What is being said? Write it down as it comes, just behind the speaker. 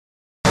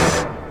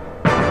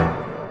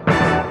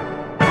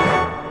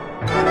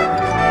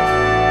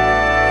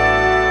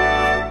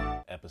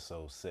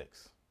almost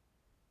 6.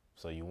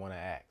 So you want to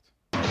act.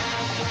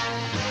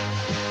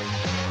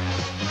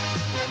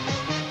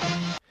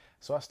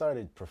 So I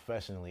started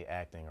professionally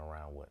acting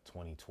around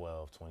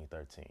 2012,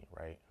 2013,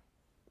 right?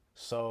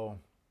 So,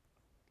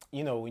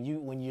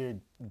 when you're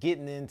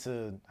getting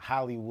into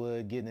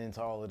Hollywood, getting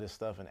into all of this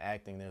stuff and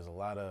acting, there's a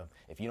lot of,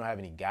 if you don't have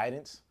any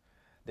guidance,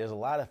 there's a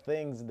lot of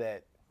things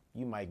that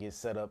you might get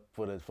set up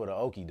for the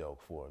okie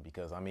doke for,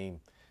 because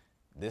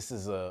this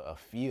is a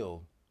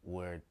field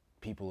where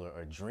people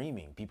are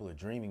dreaming. People are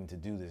dreaming to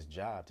do this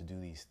job, to do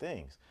these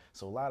things.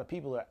 So a lot of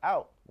people are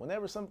out.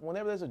 Whenever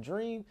there's a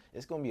dream,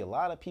 it's gonna be a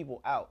lot of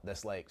people out.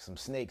 That's like some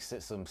snake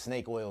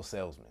oil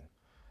salesman.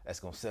 That's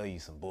gonna sell you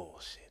some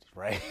bullshit,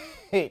 right?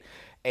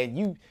 And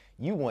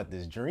you want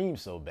this dream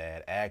so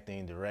bad,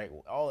 acting, direct,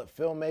 all that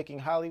filmmaking,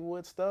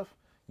 Hollywood stuff.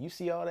 You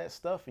see all that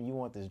stuff, and you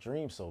want this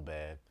dream so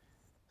bad.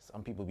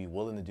 Some people be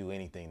willing to do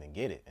anything to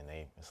get it, and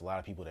there's a lot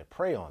of people that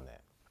prey on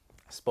that.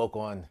 I spoke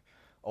on,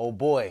 oh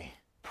boy,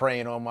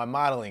 preying on my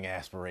modeling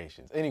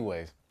aspirations.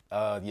 Anyways,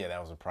 that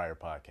was a prior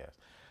podcast.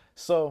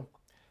 So,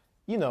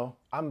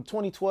 I'm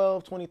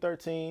 2012,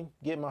 2013,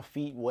 getting my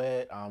feet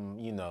wet. I'm,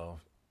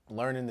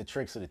 learning the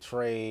tricks of the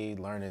trade,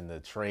 learning the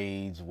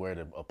trades, where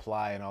to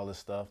apply and all this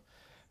stuff.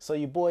 So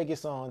your boy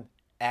gets on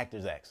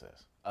Actors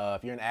Access.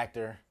 If you're an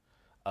actor,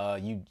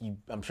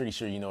 I'm pretty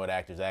sure you know what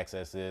Actors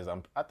Access is.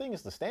 I think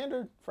it's the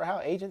standard for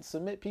how agents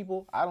submit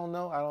people. I don't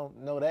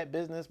know that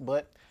business,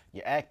 but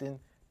you're acting,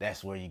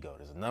 that's where you go.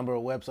 There's a number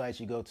of websites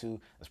you go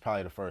to. That's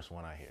probably the first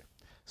one I hear.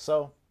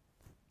 So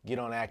get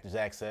on Actors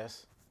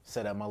Access,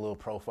 set up my little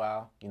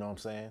profile, you know what I'm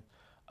saying?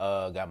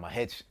 Got my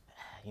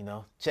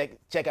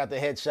check out the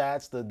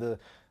headshots, the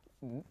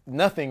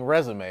nothing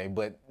resume,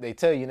 but they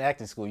tell you in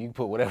acting school you can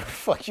put whatever the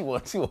fuck you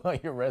want to on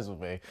your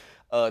resume.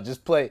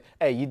 Just play,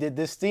 hey, you did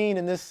this scene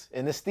in this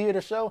theater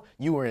show.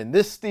 You were in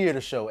this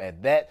theater show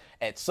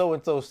at so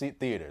and so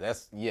theater.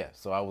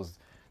 So I was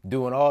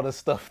doing all the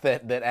stuff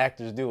that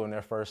actors do when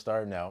they're first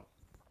starting out.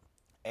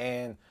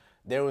 And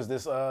there was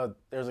there's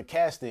a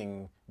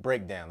casting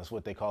breakdown. That's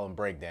what they call them,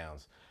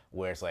 breakdowns,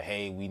 where it's like,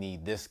 hey, we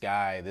need this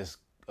guy, this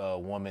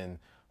woman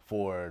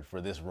for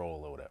this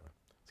role or whatever.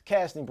 The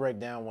casting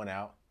breakdown went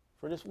out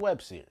for this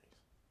web series,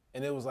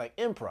 and it was like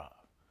improv.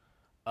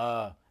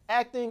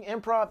 Acting,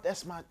 improv,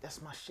 that's my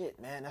shit,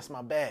 man. That's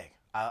my bag.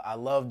 I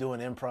love doing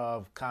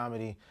improv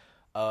comedy,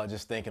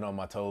 just thinking on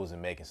my toes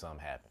and making something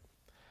happen.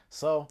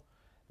 So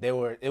it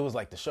was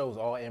like the show's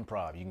all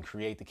improv. You can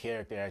create the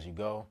character as you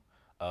go.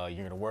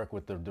 You're gonna work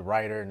with the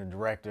writer and the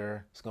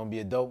director. It's gonna be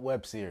a dope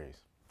web series.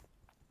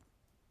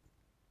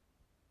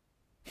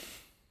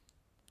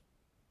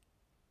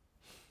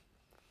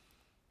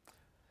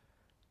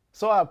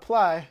 So I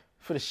apply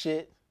for the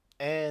shit,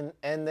 and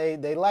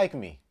they like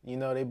me.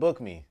 They book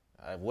me.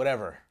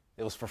 Whatever.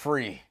 It was for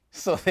free.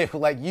 So they were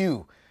like,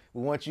 we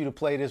want you to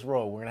play this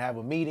role. We're going to have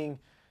a meeting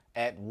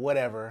at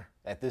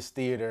this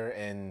theater,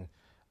 and,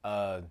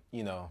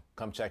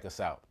 come check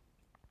us out.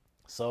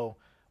 So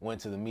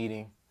went to the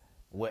meeting.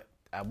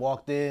 I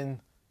walked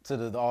in to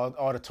the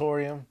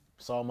auditorium,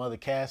 saw my other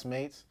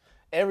castmates.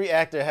 Every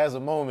actor has a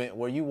moment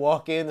where you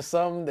walk into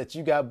something that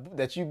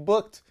you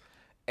booked,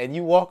 and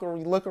you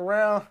look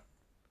around.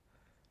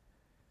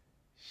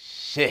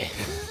 Shit.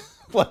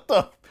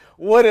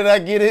 What did I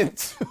get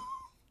into?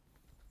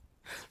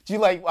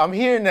 I'm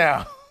here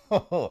now.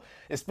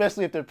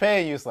 Especially if they're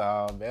paying you. It's like,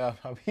 oh man,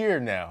 I'm here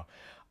now.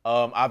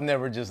 I've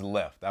never just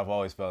left. I've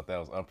always felt that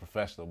was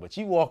unprofessional. But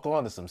you walk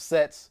on to some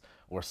sets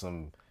or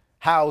some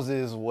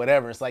houses,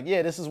 whatever. It's like,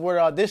 yeah, this is where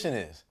the audition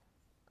is.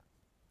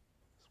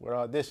 It's where the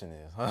audition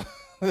is, huh?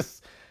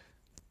 Is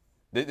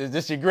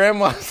this your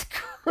grandma's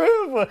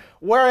crib?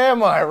 Where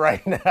am I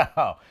right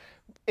now?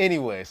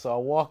 Anyway, so I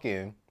walk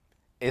in.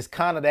 It's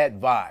kind of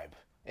that vibe.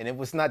 And it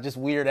was not just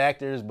weird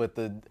actors, but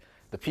the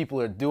people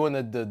who are doing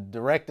the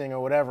directing or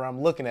whatever.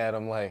 I'm looking at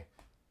them like,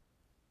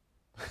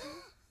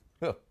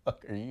 the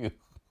fuck are you?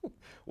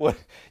 What?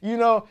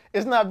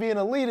 It's not being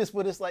elitist,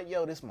 but it's like,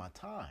 yo, this is my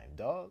time,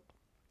 dog.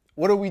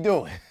 What are we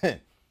doing?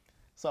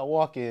 So I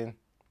walk in,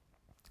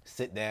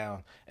 sit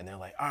down, and they're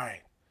like, all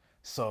right,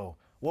 so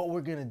what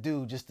we're going to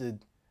do just to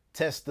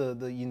test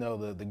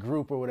the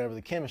group or whatever,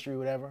 the chemistry or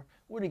whatever,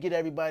 we're going to get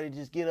everybody to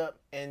just get up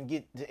and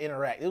get to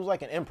interact. It was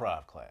like an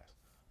improv class.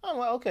 I'm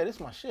like, okay, this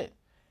is my shit.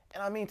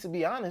 And to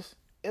be honest,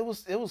 it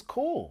was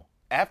cool.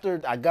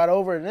 After I got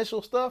over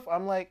initial stuff,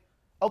 I'm like,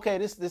 okay,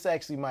 this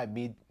actually might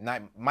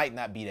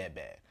not be that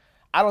bad.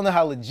 I don't know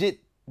how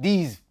legit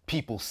these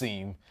people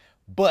seem,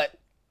 but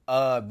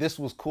this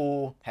was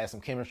cool. Had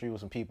some chemistry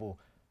with some people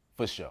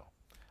for sure.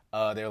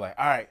 They're like,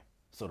 all right,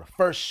 so the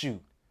first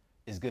shoot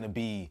is gonna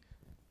be,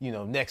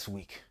 next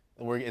week.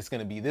 It's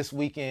gonna be this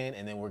weekend,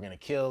 and then we're gonna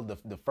kill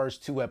the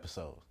first 2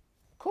 episodes.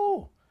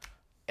 Cool.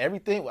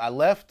 Everything. I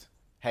left,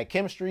 had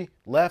chemistry,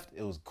 left.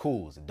 It was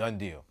cool. It was a done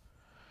deal.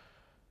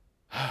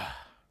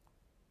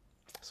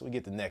 So we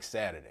get the next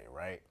Saturday,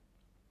 right?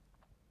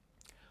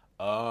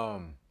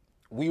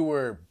 We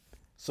were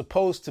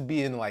supposed to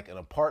be in like an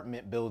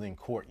apartment building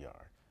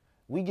courtyard.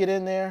 We get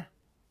in there.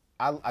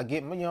 I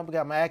get, you know, I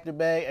got my actor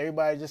bag.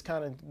 Everybody just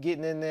kind of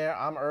getting in there.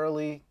 I'm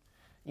early,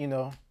 you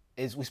know.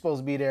 We supposed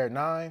to be there at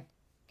 9.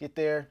 Get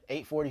there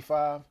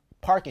 8:45.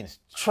 Parking's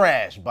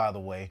trash, by the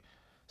way.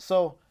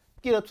 So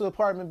get up to the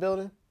apartment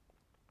building.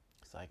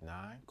 It's like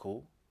 9,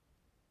 cool.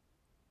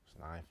 It's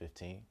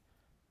 9:15.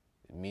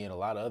 Me and a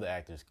lot of other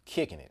actors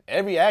kicking it.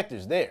 Every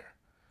actor's there.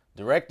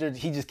 Director,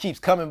 he just keeps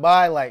coming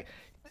by like,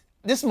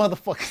 this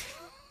motherfucker.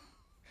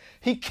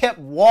 He kept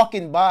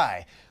walking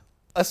by.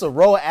 Us a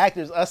row of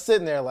actors, us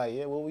sitting there like,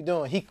 yeah, what we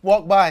doing? He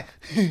walked by.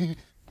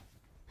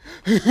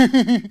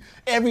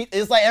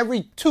 It's like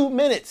every 2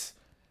 minutes.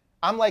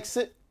 I'm like,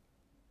 just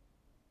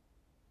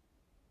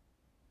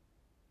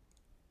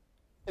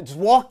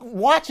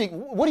watching.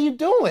 What are you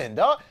doing,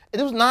 dog?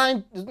 It was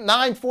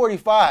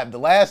 9:45 the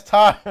last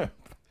time.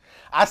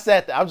 I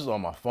sat there. I was just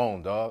on my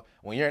phone, dog.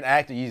 When you're an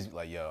actor, you just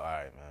like, yo, all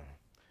right, man.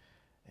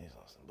 He's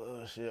on some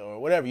bullshit or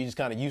whatever. You just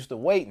kind of used to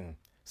waiting.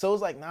 So it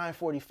was like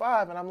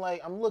 9:45, and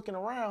I'm looking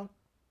around.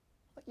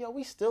 Like, yo,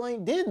 we still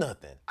ain't did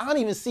nothing. I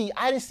didn't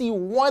see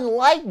one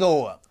light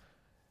go up.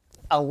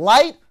 A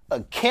light,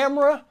 a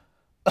camera.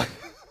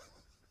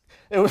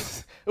 It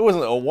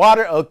wasn't a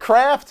water, a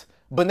craft,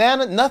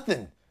 banana,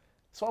 nothing.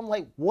 So I'm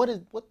like, what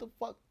the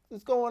fuck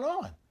is going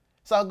on?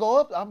 So I go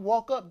up, I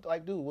walk up,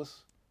 like, dude,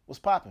 what's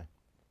popping?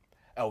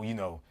 Oh, you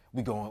know,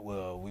 we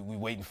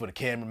waiting for the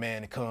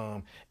cameraman to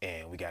come,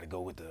 and we got to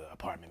go with the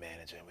apartment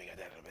manager, and we got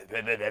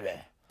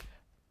that.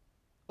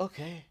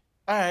 Okay,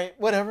 all right,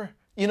 whatever,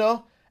 you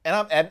know.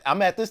 And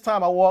I'm at this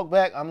time. I walk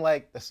back. I'm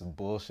like, that's a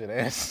bullshit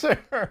answer.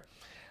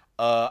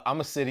 I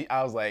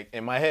was like,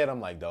 in my head,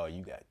 I'm like, dog,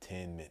 you got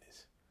 10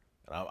 minutes,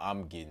 and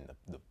I'm getting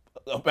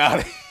up out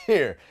of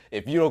here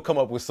if you don't come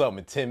up with something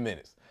in 10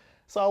 minutes.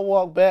 So I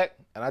walk back,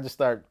 and I just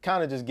start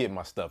kind of just getting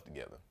my stuff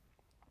together.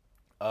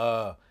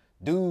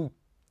 Dude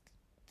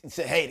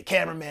said, hey, the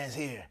cameraman's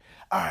here.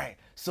 All right,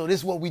 so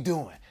this is what we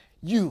doing.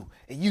 You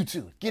and you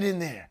two, get in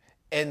there.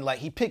 And like,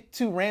 he picked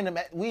 2 random,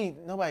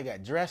 nobody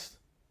got dressed.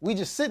 We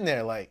just sitting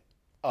there like,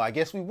 oh, I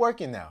guess we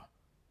working now.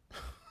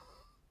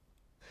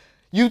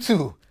 You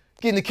two,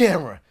 get in the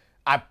camera.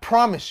 I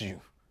promise you.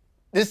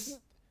 This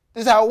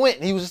is how it went.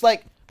 And he was just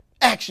like,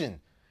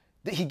 action.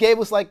 He gave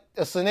us like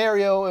a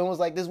scenario and was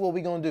like, this is what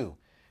we gonna do.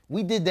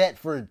 We did that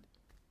for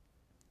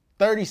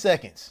 30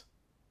 seconds.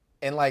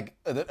 And like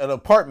an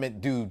apartment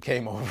dude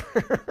came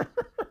over.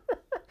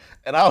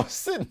 And I was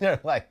sitting there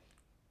like,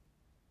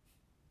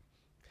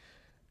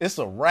 it's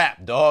a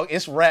rap, dog.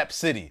 It's Rap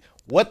City.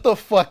 What the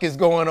fuck is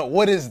going on?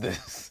 What is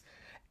this?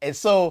 And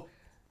so,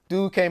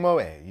 dude came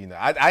over. Hey, you know,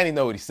 I didn't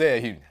know what he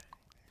said. He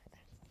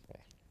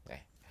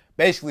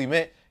basically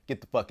meant,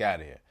 get the fuck out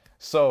of here.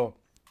 So,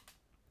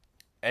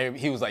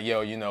 he was like,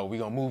 yo, you know, we're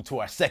going to move to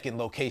our second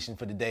location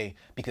for the day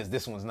because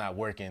this one's not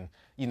working.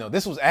 You know,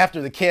 this was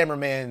after the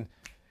cameraman.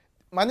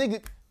 My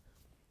nigga,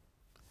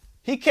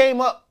 he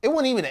came up. It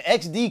wasn't even an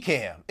XD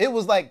cam. It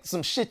was like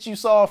some shit you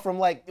saw from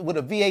like with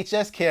a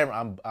VHS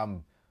camera.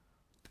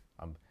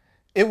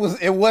 It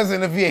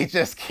wasn't a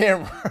VHS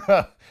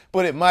camera,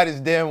 but it might as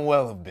damn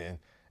well have been.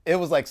 It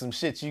was like some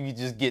shit you could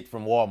just get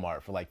from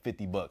Walmart for like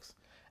 $50.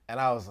 And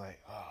I was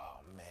like,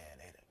 oh man,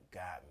 they done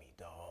got me,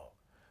 dog.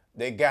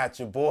 They got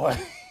you, boy.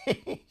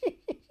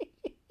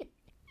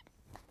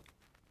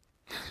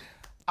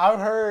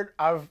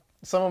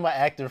 Some of my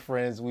actor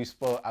friends,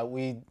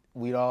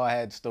 we'd all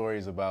had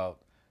stories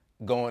about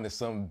going to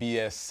some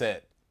BS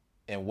set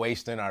and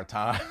wasting our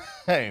time.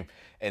 And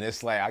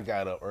it's like, I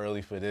got up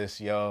early for this,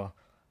 yo.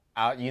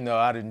 I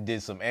done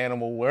did some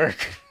animal work.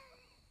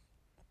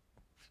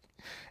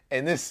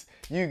 And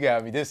you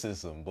got me, this is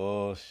some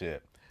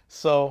bullshit.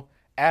 So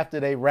after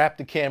they wrapped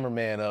the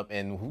cameraman up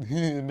and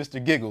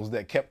Mr. Giggles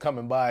that kept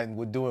coming by and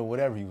was doing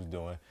whatever he was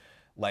doing,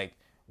 like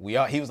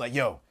he was like,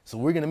 yo, so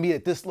we're gonna meet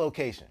at this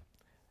location.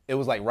 It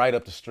was like right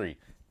up the street.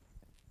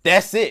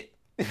 That's it.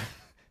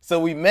 So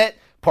we met,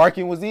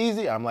 parking was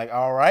easy. I'm like,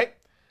 all right.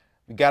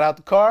 We got out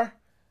the car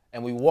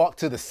and we walked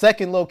to the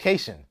second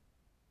location.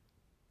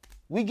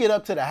 We get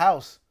up to the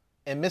house,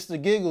 and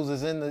Mr. Giggles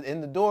is in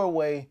the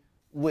doorway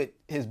with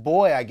his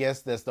boy, I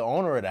guess, that's the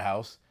owner of the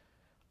house.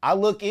 I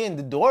look in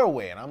the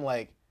doorway, and I'm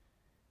like,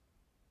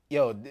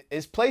 yo,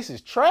 this place is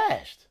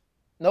trashed.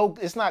 No,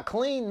 it's not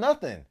clean,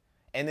 nothing.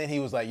 And then he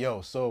was like,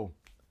 yo, so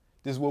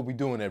this is what we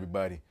doing,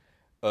 everybody.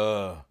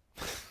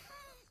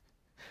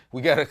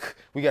 We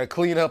gotta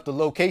clean up the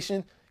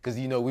location, because,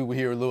 you know, we were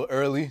here a little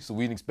early, so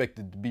we didn't expect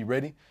it to be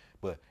ready.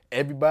 But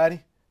everybody,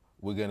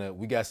 we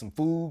got some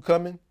food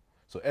coming.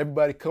 So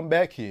everybody come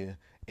back here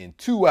in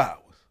 2 hours.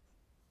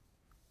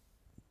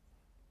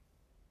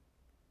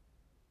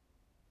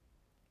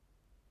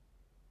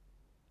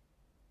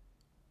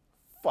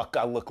 Fuck,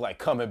 I look like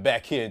coming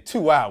back here in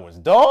 2 hours,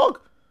 dog?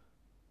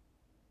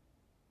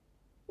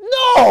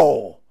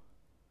 No!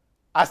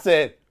 I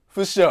said,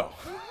 for sure.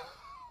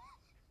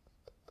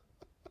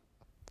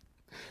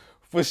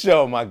 For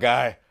sure, my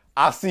guy.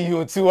 I'll see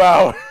you in 2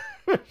 hours.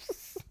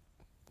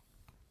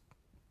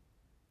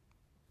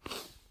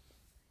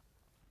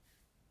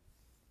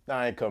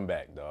 I ain't come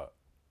back, dog.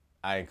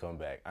 I ain't come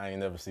back. I ain't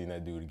never seen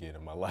that dude again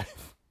in my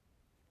life.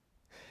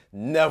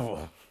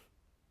 Never.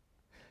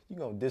 You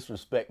gonna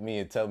disrespect me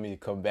and tell me to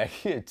come back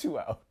here in 2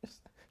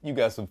 hours? You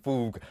got some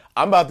food.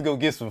 I'm about to go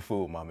get some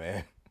food, my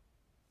man.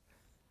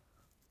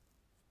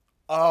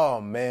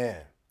 Oh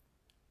man.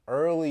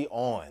 Early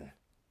on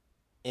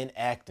in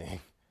acting,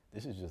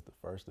 this is just the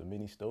first of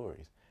many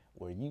stories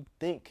where you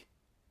think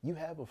you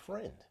have a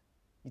friend.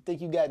 You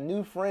think you got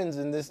new friends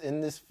in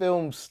this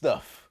film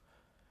stuff.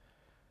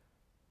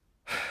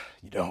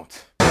 You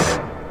don't.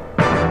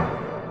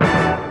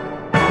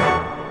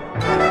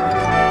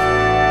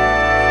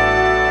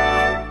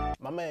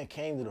 My man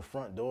came to the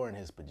front door in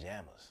his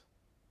pajamas.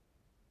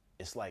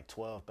 It's like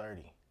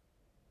 12:30.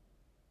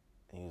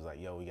 And he was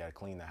like, yo, we gotta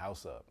clean the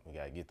house up. We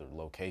gotta get the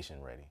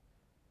location ready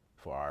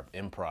for our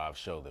improv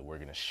show that we're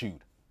gonna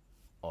shoot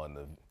on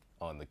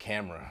the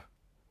camera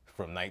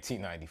from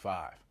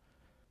 1995.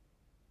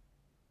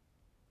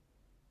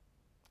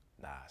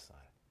 Nah, son.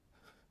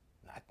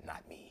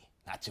 Not me.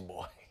 Not your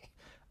boy.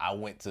 I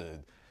went to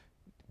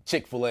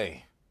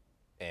Chick-fil-A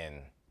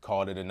and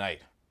called it a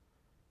night.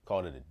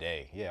 Called it a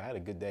day. Yeah, I had a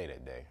good day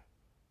that day.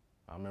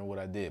 I don't remember what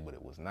I did, but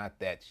it was not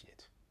that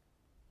shit.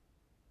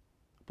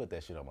 I put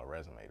that shit on my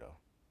resume though.